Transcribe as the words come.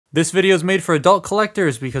This video is made for adult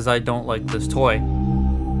collectors because I don't like this toy.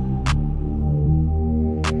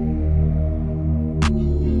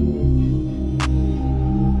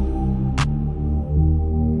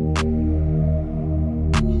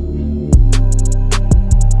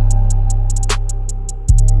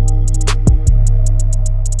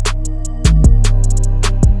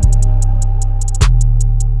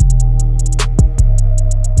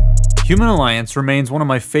 Human Alliance remains one of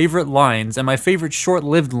my favorite lines and my favorite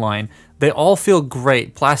short-lived line. They all feel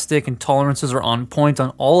great. Plastic and tolerances are on point on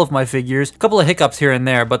all of my figures. A couple of hiccups here and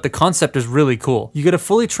there, but the concept is really cool. You get a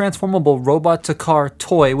fully transformable robot-to-car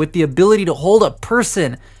toy with the ability to hold a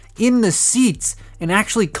person in the seats and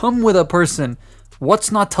actually come with a person.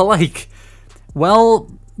 What's not to like?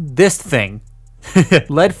 Well, this thing.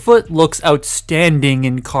 Leadfoot looks outstanding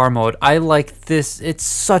in car mode. I like this. It's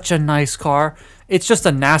such a nice car. It's just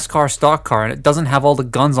a NASCAR stock car and it doesn't have all the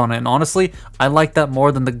guns on it, and honestly, I like that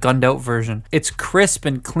more than the gunned out version. It's crisp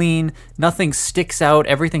and clean, nothing sticks out,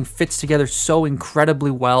 everything fits together so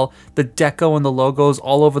incredibly well. The deco and the logos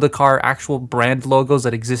all over the car are actual brand logos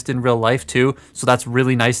that exist in real life too, so that's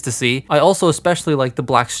really nice to see. I also especially like the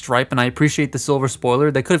black stripe and I appreciate the silver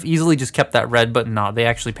spoiler. They could have easily just kept that red, but no, they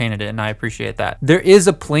actually painted it and I appreciate that. There is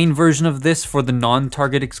a plain version of this for the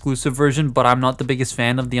non-Target exclusive version, but I'm not the biggest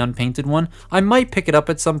fan of the unpainted one. I might pick it up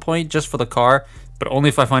at some point just for the car, but only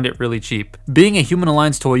if I find it really cheap. Being a Human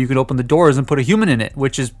Alliance toy, you can open the doors and put a human in it,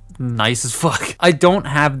 which is nice as fuck. I don't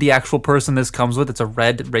have the actual person this comes with. It's a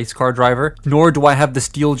red race car driver. Nor do I have the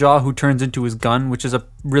steel jaw who turns into his gun, which is a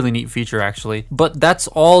really neat feature actually. But that's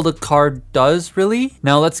all the car does really.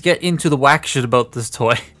 Now let's get into the whack shit about this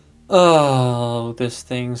toy. Oh, this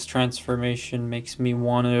thing's transformation makes me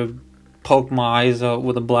want to poke my eyes out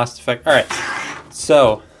with a blast effect. Alright,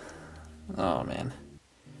 so oh man.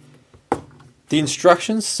 The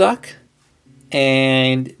instructions suck,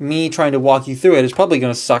 and me trying to walk you through it is probably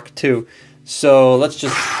going to suck too. So let's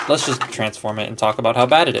just transform it and talk about how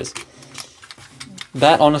bad it is.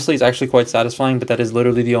 That honestly is actually quite satisfying, but that is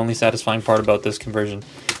literally the only satisfying part about this conversion.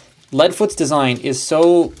 Leadfoot's design is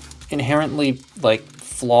so inherently like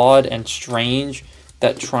flawed and strange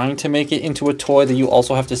that trying to make it into a toy that you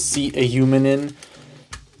also have to seat a human in,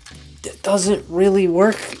 it doesn't really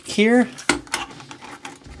work here.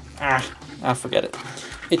 Forget it.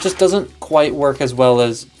 It just doesn't quite work as well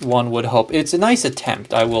as one would hope. It's a nice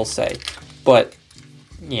attempt, I will say, but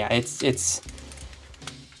yeah, it's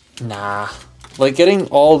nah. Like getting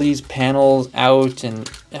all these panels out and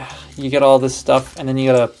you get all this stuff and then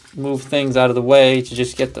you gotta move things out of the way to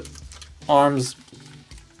just get the arms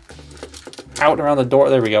out around the door.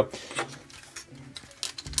 There we go.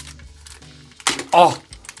 Oh,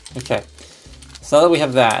 okay. So now that we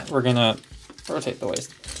have that, we're gonna rotate the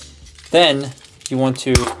waist. Then you want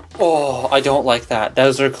to, oh, I don't like that.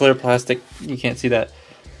 Those are clear plastic, you can't see that.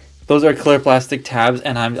 Those are clear plastic tabs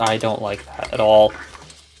and I don't like that at all.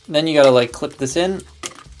 Then you gotta like clip this in,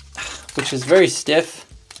 which is very stiff.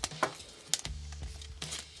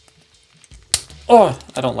 Oh,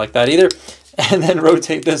 I don't like that either. And then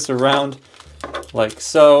rotate this around like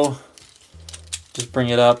so. Just bring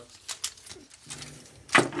it up.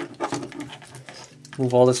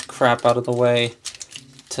 Move all this crap out of the way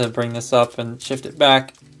to bring this up and shift it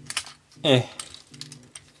back. Clip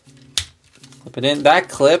it in. That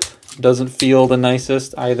clip doesn't feel the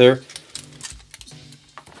nicest either.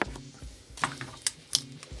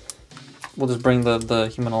 We'll just bring the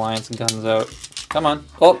Human Alliance guns out. Come on.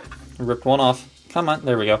 Oh, ripped one off. Come on.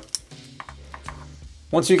 There we go.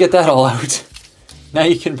 Once you get that all out, now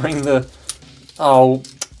you can bring the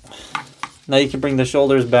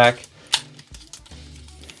shoulders back.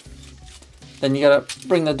 Then you gotta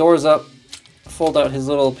bring the doors up, fold out his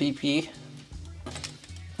little PP.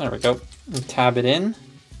 There we go. And tab it in.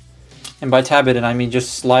 And by tab it in, I mean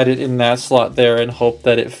just slide it in that slot there and hope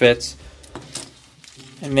that it fits.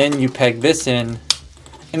 And then you peg this in.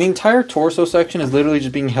 And the entire torso section is literally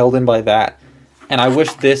just being held in by that. And I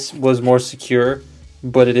wish this was more secure,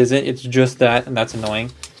 but it isn't. It's just that, and that's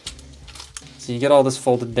annoying. So you get all this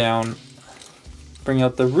folded down. Bring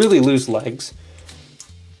out the really loose legs.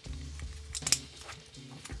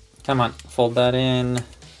 Come on, fold that in.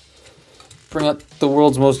 Bring up the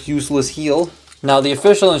world's most useless heel. Now the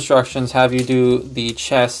official instructions have you do the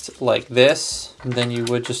chest like this, and then you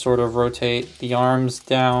would just sort of rotate the arms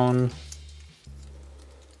down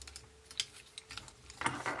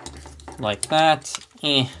like that.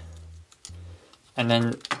 And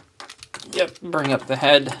then, yep, bring up the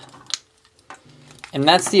head. And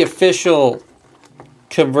that's the official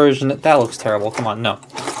conversion. That looks terrible. Come on, no.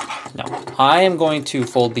 No, I am going to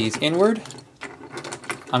fold these inward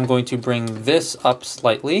I'm going to bring this up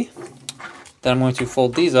slightly. Then I'm going to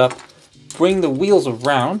fold these up, bring the wheels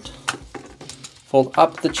around, fold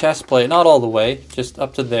up the chest plate, not all the way, just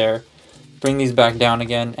up to there. Bring these back down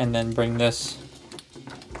again, and then bring this,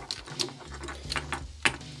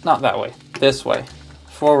 not that way, this way,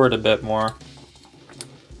 forward a bit more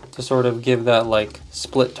to sort of give that like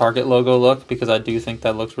split target logo look, because I do think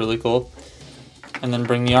that looks really cool. And then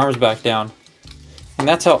bring the arms back down. And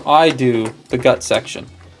that's how I do the gut section.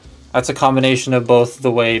 That's a combination of both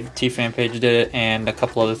the way T-Fanpage did it and a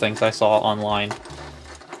couple other things I saw online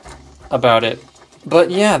about it. But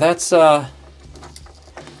yeah, that's Leadfoot.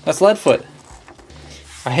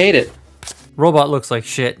 I hate it. Robot looks like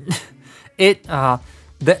shit.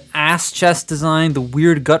 The ass chest design, the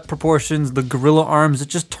weird gut proportions, the gorilla arms, it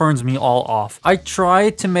just turns me all off. I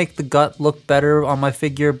try to make the gut look better on my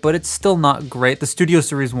figure, but it's still not great. The Studio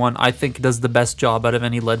Series 1, I think, does the best job out of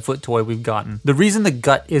any Leadfoot toy we've gotten. The reason the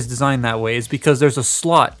gut is designed that way is because there's a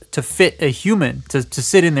slot to fit a human to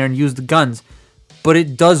sit in there and use the guns, but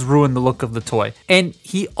it does ruin the look of the toy. And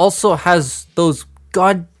he also has those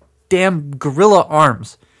goddamn gorilla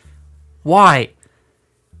arms. Why?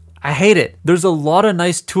 I hate it. There's a lot of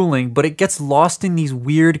nice tooling, but it gets lost in these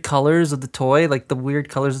weird colors of the toy, like the weird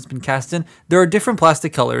colors it's been cast in. There are different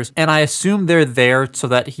plastic colors, and I assume they're there so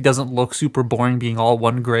that he doesn't look super boring being all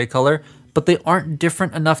one gray color, but they aren't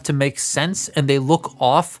different enough to make sense, and they look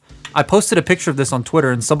off. I posted a picture of this on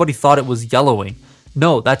Twitter, and somebody thought it was yellowing.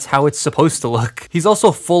 No, that's how it's supposed to look. He's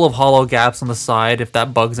also full of hollow gaps on the side, if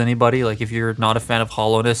that bugs anybody. Like, if you're not a fan of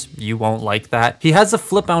hollowness, you won't like that. He has a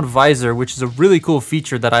flip-out visor, which is a really cool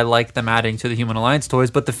feature that I like them adding to the Human Alliance toys,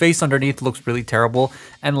 but the face underneath looks really terrible,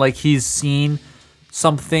 and like he's seen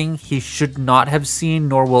something he should not have seen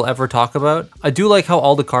nor will ever talk about. I do like how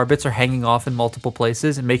all the car bits are hanging off in multiple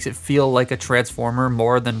places. It makes it feel like a Transformer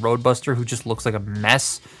more than Roadbuster, who just looks like a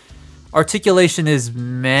mess. Articulation is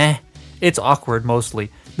meh. It's awkward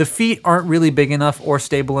mostly. The feet aren't really big enough or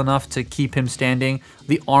stable enough to keep him standing.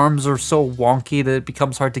 The arms are so wonky that it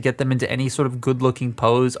becomes hard to get them into any sort of good-looking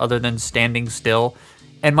pose other than standing still.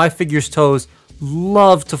 And my figure's toes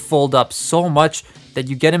love to fold up so much that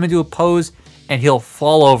you get him into a pose and he'll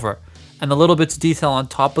fall over. And the little bits of detail on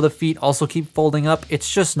top of the feet also keep folding up.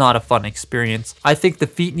 It's just not a fun experience. I think the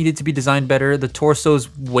feet needed to be designed better. The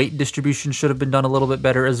torso's weight distribution should have been done a little bit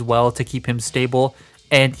better as well to keep him stable.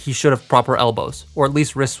 And he should have proper elbows, or at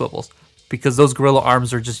least wrist swivels, because those gorilla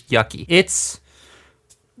arms are just yucky. It's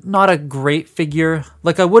not a great figure.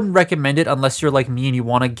 Like, I wouldn't recommend it unless you're like me and you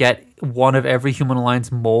want to get one of every Human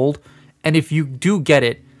Alliance mold. And if you do get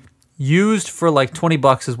it, used for like 20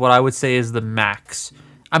 bucks is what I would say is the max.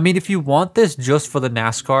 I mean, if you want this just for the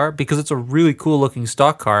NASCAR, because it's a really cool looking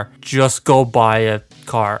stock car, just go buy a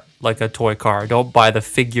car, like a toy car. Don't buy the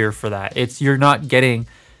figure for that. You're not getting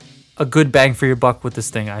a good bang for your buck with this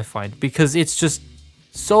thing, I find, because it's just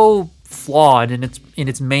so flawed in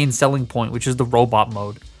its main selling point, which is the robot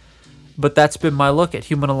mode. But that's been my look at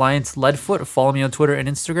Human Alliance Leadfoot. Follow me on Twitter and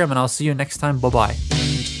Instagram, and I'll see you next time. Bye-bye.